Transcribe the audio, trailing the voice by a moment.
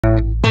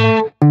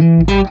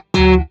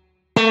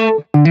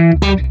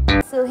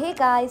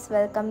Guys,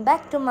 welcome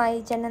back to my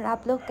channel.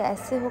 आप लोग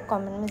कैसे हो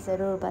कमेंट में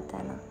ज़रूर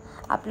बताना।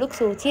 आप लोग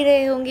सोच ही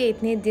रहे होंगे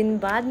इतने दिन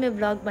बाद मैं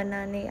ब्लॉग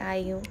बनाने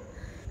आई हूँ,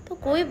 तो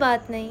कोई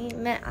बात नहीं,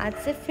 मैं आज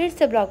से फिर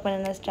से ब्लॉग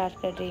बनाना स्टार्ट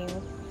कर रही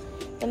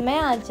हूँ। तो मैं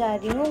आज जा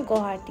रही हूँ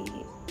गुवाहाटी,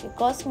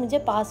 बिकॉज मुझे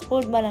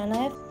पासपोर्ट बनाना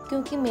है,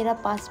 क्योंकि मेरा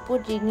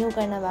पासपोर्ट रिन्यू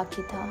करना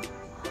बाकी था।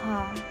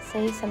 हाँ,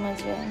 सही समझ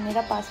गए,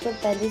 मेरा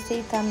पासपोर्ट पहले से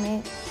ही था। मैं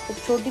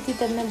जब छोटी थी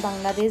तब मैं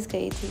बांग्लादेश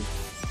गई थी,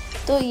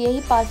 तो यही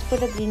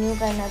पासपोर्ट अब रिन्यू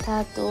करना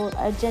था, तो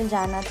अर्जेंट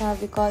जाना था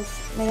बिकॉज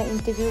मेरा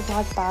इंटरव्यू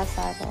बहुत पास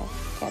आ रहा है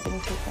कैबिन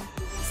क्रू का।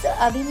 तो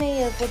अभी मैं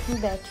एयरपोर्ट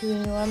में बैठी हुई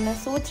हूँ और मैं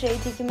सोच रही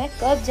थी कि मैं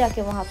कब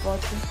जाके वहाँ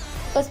पहुँचूँ।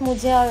 बस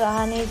मुझे और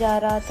रहा नहीं जा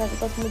रहा था,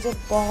 बिकॉज मुझे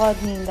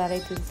बहुत नींद आ रही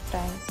थी उस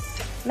टाइम।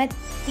 मैं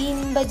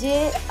 3 बजे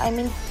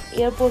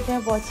एयरपोर्ट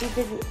में पहुँची,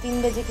 फिर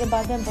 3 बजे के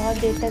बाद मैं बहुत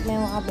देर तक मैं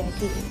वहाँ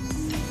बैठी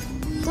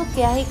रही। तो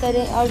क्या ही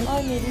करें, और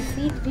मेरी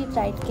सीट भी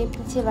फ्लाइट के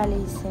पीछे वाले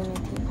हिस्से में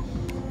थी,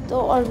 तो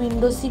और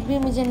विंडो सीट भी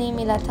मुझे नहीं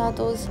मिला था।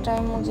 तो उस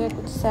टाइम मुझे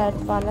कुछ सैड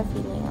वाला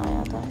फीलिंग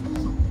आया था।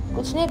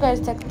 कुछ नहीं कर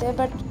सकते,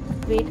 बट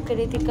वेट कर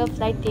रही थी कब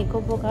फ़्लाइट टेक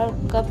ऑफ होगा और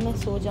कब मैं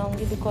सो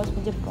जाऊंगी, बिकॉज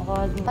मुझे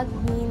बहुत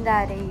नींद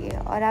आ रही है।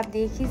 और आप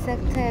देख ही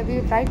सकते हैं अभी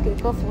फ़्लाइट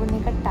टेक ऑफ होने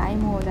का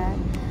टाइम हो रहा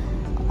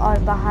है, और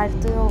बाहर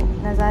तो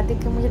नज़ारा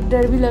देख के मुझे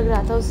डर भी लग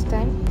रहा था उस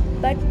टाइम।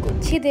 बट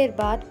कुछ ही देर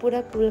बाद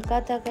पूरा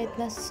कोलकाता का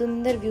इतना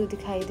सुंदर व्यू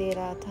दिखाई दे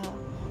रहा था,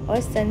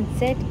 और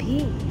सनसेट भी।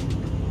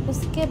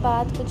 उसके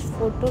बाद कुछ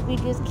फ़ोटो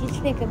वीडियोस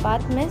खींचने के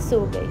बाद मैं सो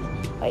गई,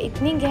 और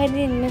इतनी गहरी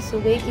नींद में सो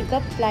गई कि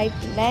कब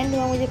फ्लाइट लैंड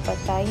हुआ मुझे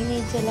पता ही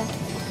नहीं चला।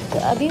 तो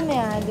अभी मैं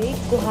आ गई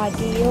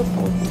गुवाहाटी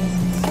एयरपोर्ट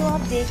में। तो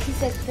आप देख ही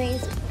सकते हैं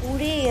इस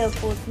पूरे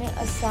एयरपोर्ट में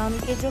असम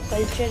के जो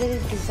कल्चरल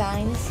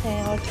डिज़ाइंस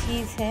हैं और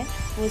चीज़ हैं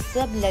वो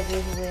सब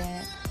लगे हुए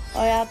हैं।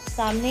 और आप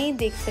सामने ही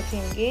देख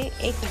सकेंगे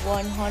एक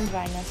वन हॉर्न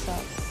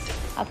डायनासोर।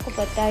 आपको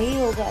पता ही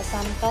होगा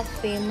असम का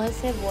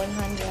फेमस है वन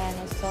हॉर्न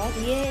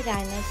डायनासोर। ये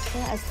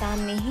डायनासोर असम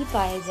में ही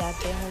पाए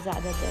जाते हैं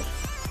ज़्यादातर।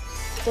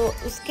 तो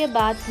उसके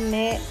बाद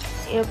मैं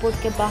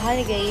एयरपोर्ट के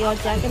बाहर गई और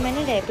जाके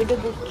मैंने रैपिडो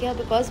बुक किया,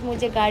 बिकॉज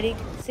मुझे गाड़ी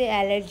से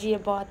एलर्जी है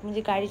बहुत,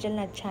 मुझे गाड़ी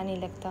चलना अच्छा नहीं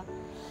लगता।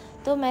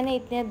 तो मैंने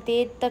इतने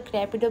देर तक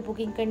रैपिडो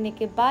बुकिंग करने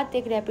के बाद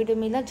एक रैपिडो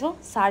मिला जो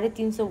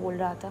 350 बोल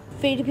रहा था।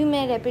 फिर भी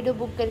मैं रैपिडो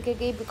बुक करके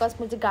गई, बिकॉज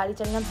मुझे गाड़ी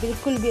चलना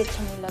बिल्कुल भी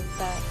अच्छा नहीं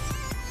लगता है।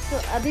 तो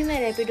अभी मैं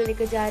रैपिडो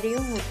लेकर जा रही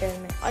हूँ होटल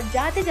में, और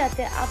जाते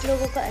जाते आप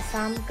लोगों को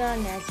असम का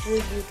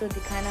नेचुरल व्यू तो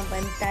दिखाना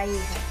बनता ही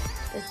है।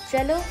 तो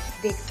चलो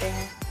देखते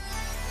हैं।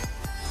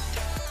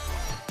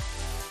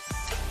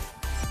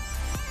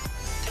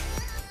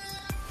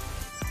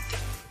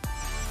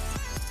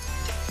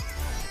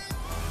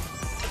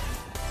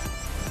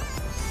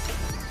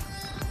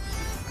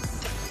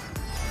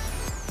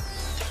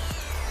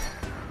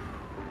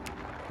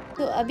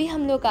 तो अभी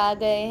हम लोग आ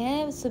गए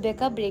हैं सुबह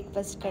का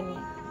ब्रेकफास्ट करने,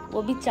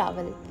 वो भी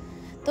चावल।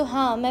 तो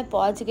हाँ, मैं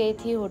पहुंच गई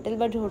थी होटल,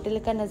 बट होटल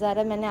का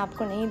नज़ारा मैंने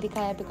आपको नहीं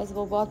दिखाया, बिकॉज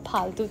वो बहुत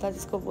फालतू था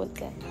जिसको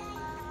बोलते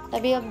हैं।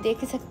 अभी आप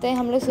देख ही सकते हैं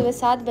हम लोग सुबह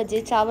 7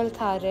 बजे चावल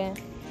खा रहे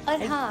हैं।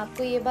 और हाँ,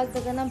 आपको ये बात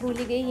बताना भूल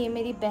ही गई, ये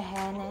मेरी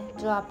बहन है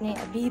जो आपने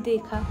अभी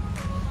देखा।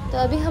 तो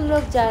अभी हम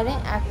लोग जा रहे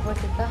हैं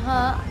एक्वाटिका।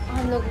 हाँ,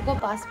 हम लोगों को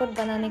पासपोर्ट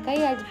बनाने का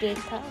ही आज डेट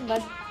था,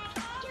 बट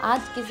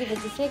आज किसी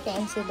वजह से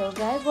कैंसिल हो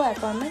गया है, वो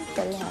अपॉइंटमेंट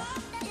कल है।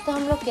 तो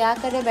हम लोग क्या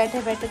करें, बैठे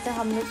बैठे तो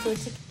हम लोग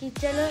सोचे कि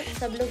चलो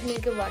सब लोग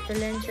मिलकर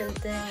वाटरलैंड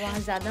चलते हैं, वहाँ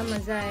ज़्यादा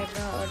मज़ा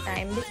आएगा और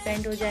टाइम भी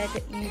स्पेंड हो जाएगा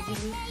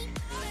ईजीली।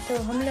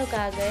 तो हम लोग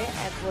आ गए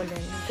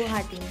एक्वालैंड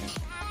गुवाहाटी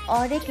में।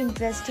 और एक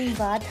इंटरेस्टिंग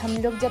बात, हम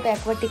लोग जब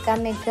एक्वाटिका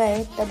में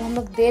गए तब हम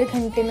लोग 1.5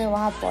 घंटे में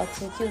वहाँ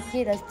पहुँचे,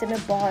 क्योंकि रास्ते में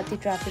बहुत ही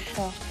ट्रैफिक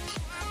था।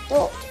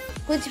 तो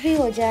कुछ भी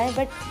हो जाए,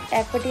 बट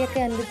एक्वाटिका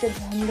के अंदर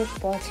जब हम लोग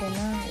पहुँचे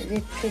ना,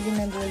 लिटरली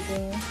मैं बोल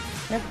रही हूँ,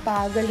 मैं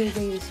पागल हो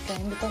गई उस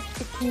टाइम, बिकॉज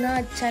इतना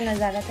अच्छा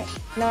नज़ारा था,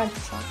 इतना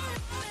अच्छा,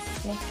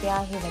 मैं क्या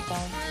ही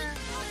बताऊँ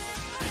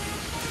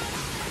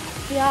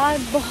यार।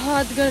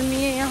 बहुत गर्मी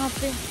है यहाँ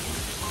पे,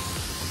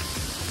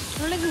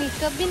 हम लोग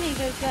मेकअप भी नहीं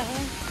करके आए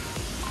हैं।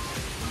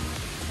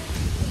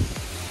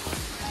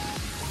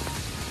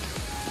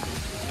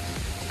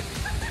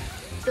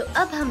 तो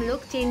अब हम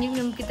लोग चेंजिंग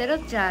रूम की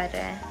तरफ जा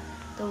रहे हैं।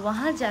 तो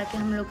वहाँ जाके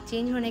हम लोग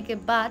चेंज होने के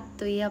बाद,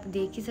 तो ये आप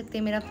देख ही सकते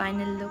हैं मेरा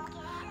फाइनल लुक।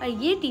 और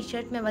ये टी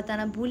शर्ट मैं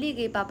बताना भूल ही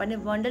गई, पापा ने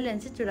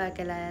वंडरलैंड से चुरा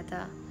के लाया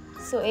था।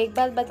 एक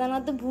बात बताना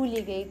तो भूल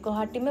ही गई,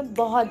 गुवाहाटी में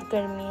बहुत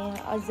गर्मी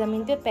है और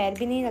ज़मीन पे पैर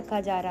भी नहीं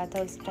रखा जा रहा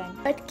था उस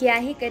टाइम। बट क्या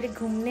ही करे,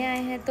 घूमने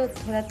आए हैं तो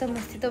थोड़ा तो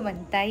मस्ती तो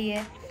बनता ही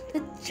है। तो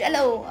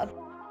चलो अब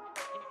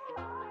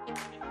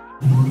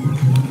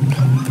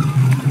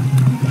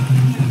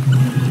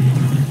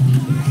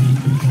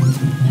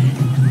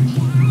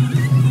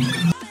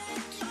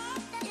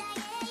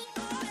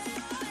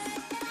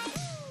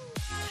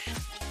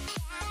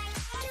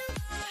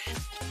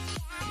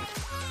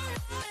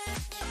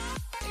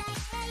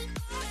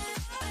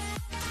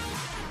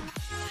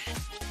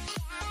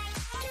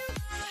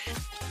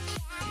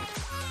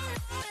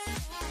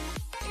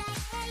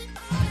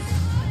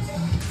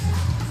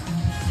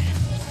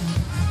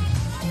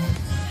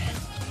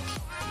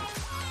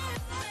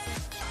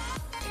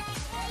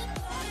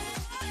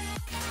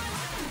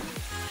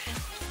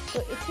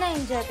तो इतना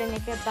एंजॉय करने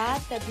के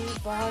बाद अभी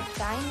बहुत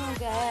टाइम हो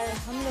गया है और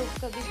हम लोग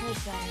को भी घर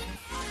जाना है।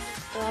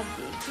 तो आप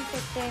देख ही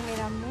सकते हैं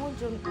मेरा मुंह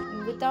जो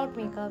विदाउट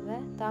मेकअप है,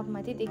 तो आप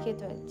मत ही देखिए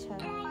तो अच्छा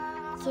है।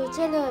 सो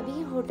चलो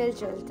अभी होटल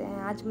चलते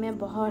हैं। आज मैं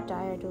बहुत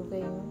टायर्ड हो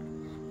गई हूँ,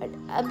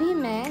 बट अभी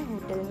मैं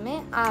होटल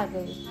में आ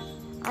गई।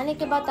 आने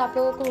के बाद आप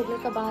लोगों को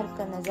होटल का बाहर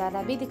का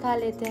नज़ारा भी दिखा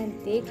लेते हैं।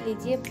 देख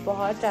लीजिए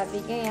बहुत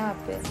ट्रैफिक है यहाँ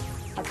पे।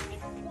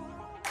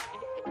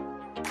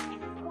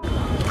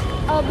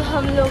 अब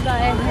हम लोग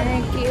आए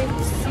हैं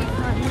KFC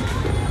खाने।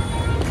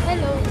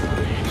 हेलो।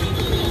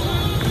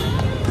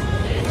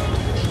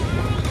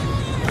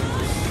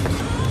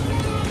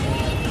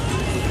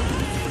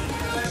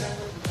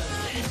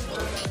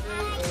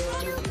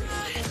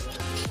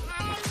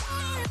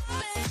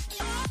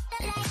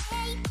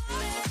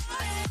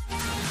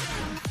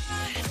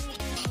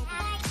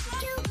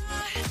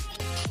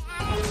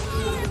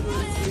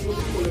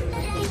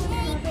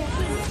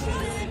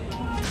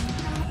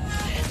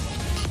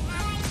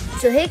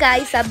 सो हे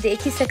गाइस, आप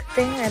देख ही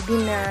सकते हैं अभी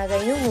मैं आ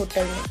गई हूँ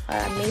होटल में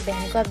और मेरी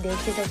बहन को आप देख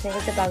ही सकते हैं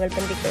कैसे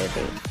पागलपन दिख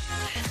रही।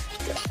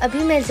 तो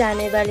अभी मैं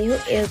जाने वाली हूँ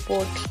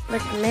एयरपोर्ट,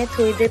 बट मैं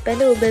थोड़ी देर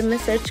पहले उबर में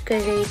सर्च कर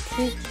रही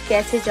थी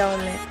कैसे जाऊँ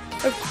मैं,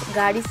 और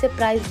गाड़ी से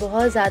प्राइस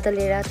बहुत ज़्यादा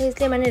ले रहा था,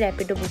 इसलिए मैंने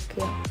रैपिडो बुक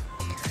किया।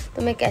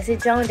 तो मैं कैसे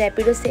जाऊँ,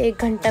 रैपिडो से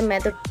 1 घंटा मैं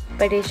तो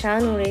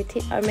परेशान हो रही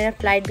थी और मेरा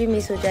फ़्लाइट भी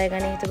मिस हो जाएगा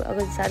नहीं तो,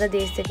 अगर ज़्यादा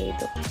देर से गई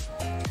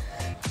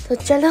तो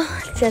चलो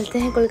चलते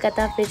हैं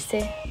कोलकाता फिर से।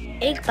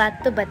 एक बात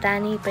तो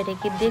बतानी ही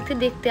पड़ेगी, देखते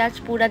देखते आज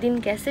पूरा दिन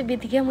कैसे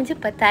बीत गया मुझे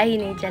पता ही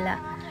नहीं चला।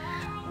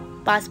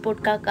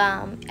 पासपोर्ट का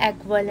काम,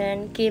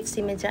 एक्वालैंड,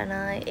 KFC में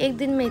जाना, एक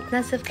दिन में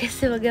इतना सब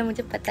कैसे हो गया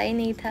मुझे पता ही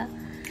नहीं था।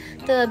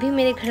 तो अभी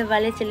मेरे घर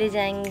वाले चले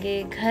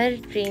जाएंगे घर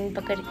ट्रेन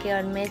पकड़ के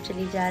और मैं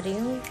चली जा रही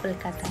हूँ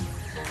कोलकाता।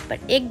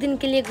 बट एक दिन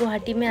के लिए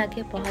गुवाहाटी में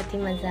आके बहुत ही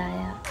मज़ा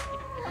आया।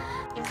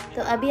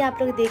 तो अभी आप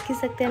लोग देख ही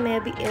सकते हैं मैं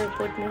अभी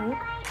एयरपोर्ट में हूँ।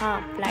 हाँ,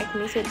 फ्लाइट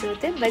मिस होते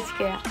होते बच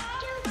गया।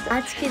 तो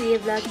आज के लिए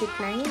ब्लॉग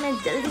इतना ही। मैं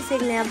जल्दी से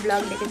एक नया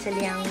ब्लॉग लेकर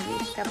चली आऊँगी।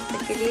 तब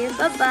तक के लिए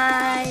बाय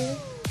बाय।